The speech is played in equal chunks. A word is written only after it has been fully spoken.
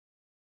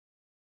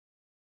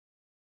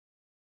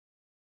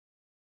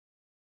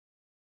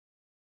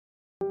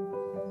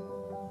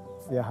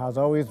There has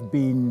always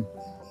been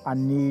a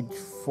need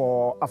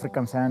for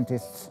African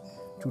scientists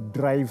to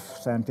drive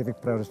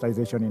scientific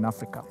prioritization in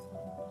Africa.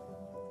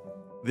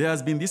 There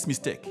has been this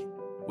mistake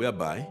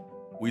whereby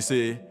we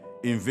say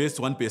invest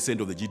 1%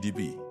 of the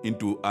GDP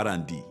into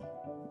R&D.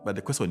 But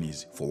the question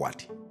is, for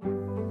what?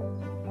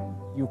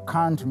 You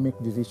can't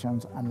make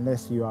decisions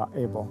unless you are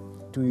able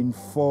to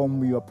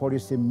inform your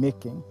policy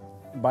making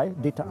by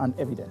data and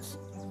evidence.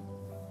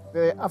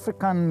 The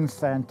African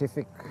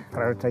Scientific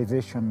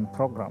Prioritization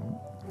Program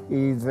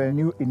is a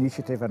new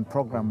initiative and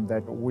program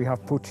that we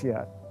have put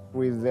here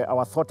with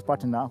our thought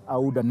partner,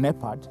 AUD and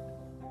NEPAD.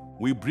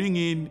 We bring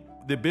in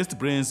the best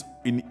brains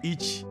in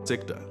each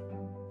sector.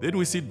 Then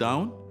we sit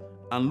down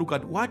and look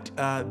at what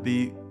are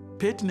the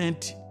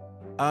pertinent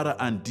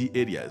R&D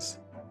areas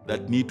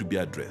that need to be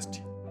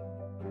addressed.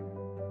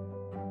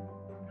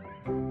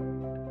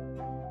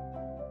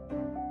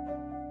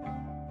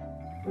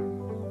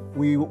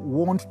 We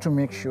want to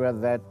make sure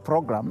that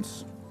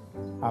programs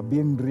are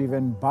being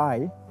driven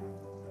by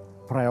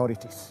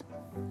priorities.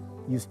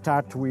 You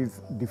start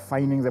with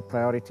defining the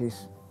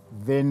priorities,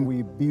 then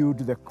we build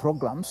the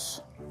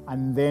programs,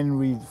 and then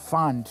we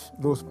fund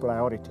those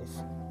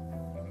priorities.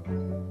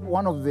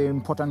 One of the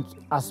important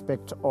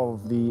aspects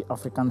of the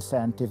African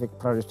scientific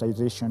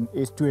prioritization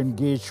is to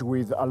engage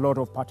with a lot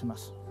of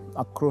partners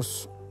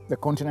across the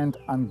continent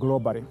and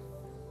globally.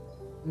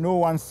 No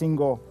one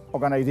single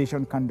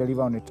organization can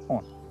deliver on its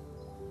own.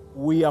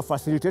 We are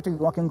facilitating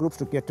working groups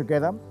to get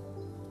together.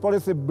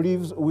 Policy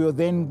briefs will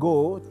then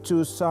go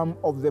to some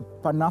of the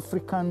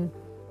Pan-African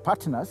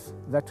partners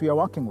that we are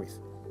working with.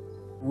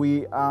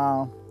 We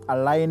are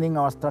aligning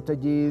our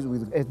strategies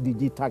with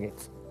SDG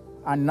targets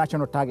and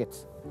national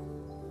targets.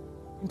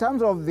 In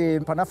terms of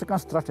the Pan-African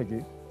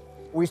strategy,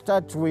 we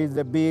start with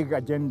the big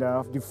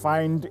agenda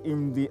defined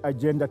in the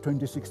Agenda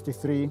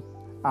 2063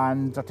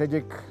 and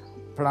strategic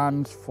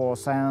plans for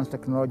science,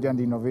 technology, and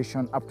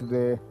innovation up to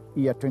the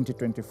year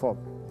 2024,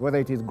 whether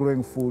it is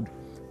growing food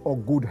or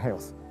good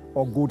health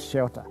or good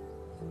shelter.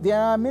 There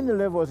are many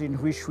levels in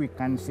which we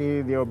can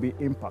say there will be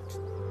impact.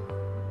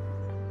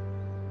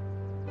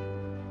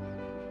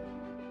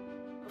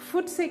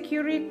 Food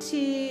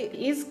security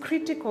is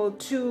critical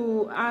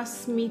to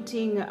us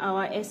meeting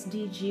our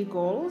SDG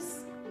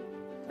goals.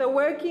 The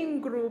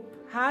working group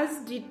has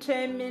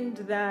determined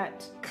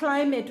that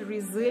climate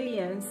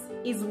resilience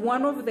is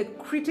one of the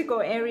critical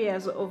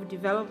areas of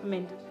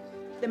development.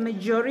 The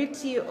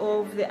majority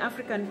of the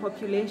African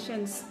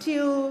population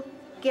still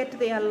get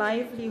their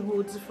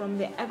livelihoods from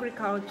the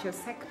agriculture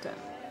sector.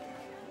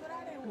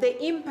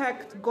 The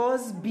impact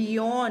goes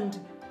beyond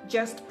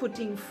just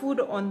putting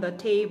food on the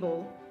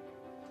table.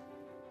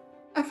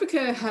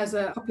 Africa has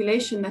a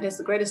population that has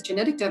the greatest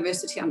genetic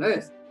diversity on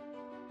Earth.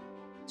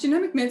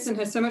 Genomic medicine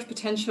has so much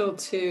potential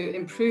to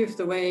improve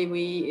the way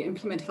we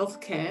implement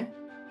healthcare.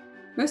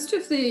 Most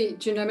of the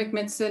genomic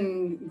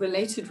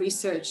medicine-related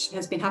research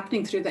has been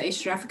happening through the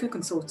Asia-Africa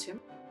Consortium.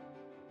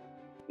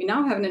 We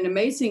now have an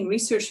amazing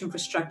research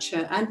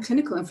infrastructure and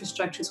clinical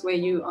infrastructures where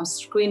you are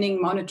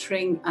screening,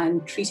 monitoring,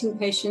 and treating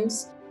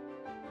patients.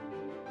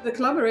 The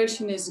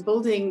collaboration is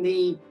building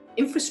the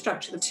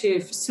infrastructure to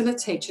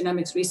facilitate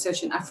genomics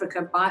research in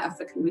Africa by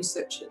African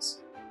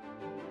researchers.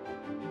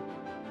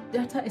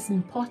 Data is an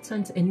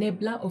important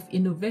enabler of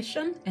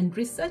innovation and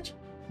research.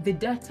 The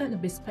Data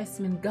and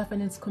Specimen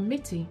Governance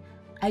Committee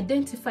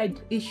identified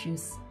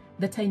issues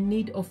that are in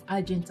need of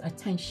urgent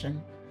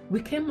attention.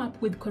 We came up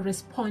with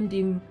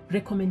corresponding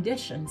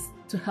recommendations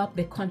to help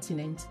the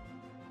continent.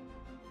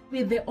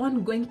 With the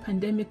ongoing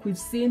pandemic, we've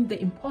seen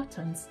the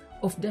importance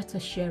of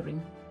data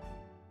sharing.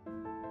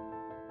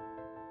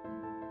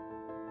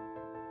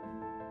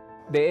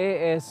 The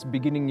AAS,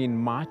 beginning in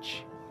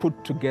March,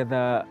 put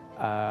together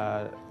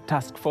a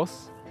task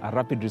force, a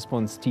rapid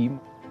response team.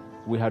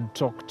 We had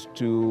talked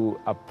to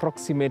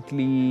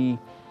approximately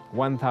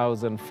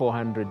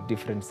 1,400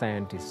 different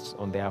scientists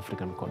on the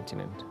African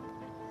continent.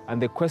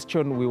 And the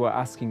question we were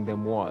asking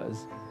them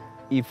was,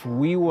 if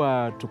we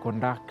were to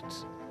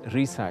conduct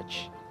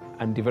research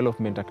and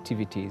development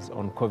activities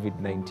on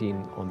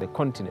COVID-19 on the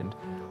continent,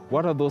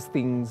 what are those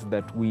things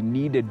that we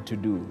needed to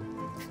do?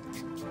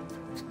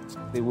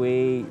 The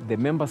way the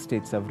member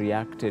states have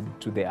reacted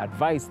to the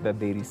advice that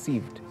they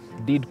received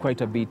did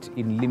quite a bit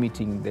in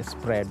limiting the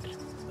spread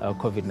of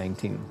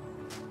COVID-19.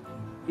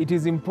 It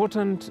is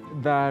important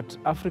that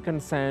African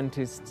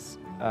scientists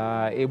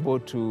are able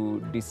to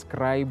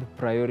describe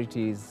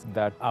priorities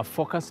that are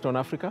focused on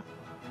Africa.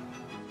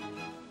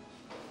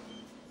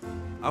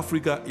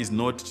 Africa is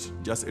not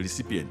just a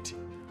recipient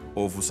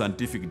of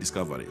scientific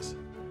discoveries.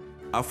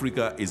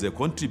 Africa is a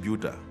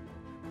contributor.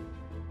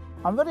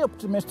 I'm very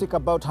optimistic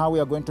about how we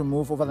are going to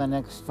move over the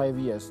next 5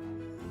 years.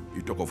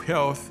 You talk of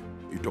health,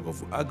 you talk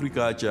of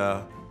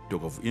agriculture, you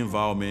talk of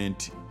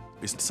environment.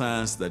 It's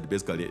science that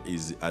basically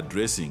is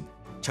addressing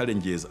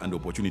challenges and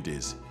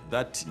opportunities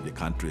that the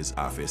countries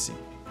are facing.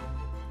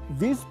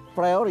 These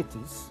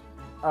priorities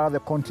are the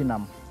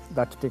continuum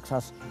that takes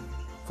us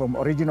from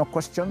original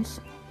questions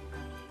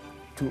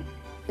to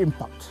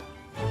impact.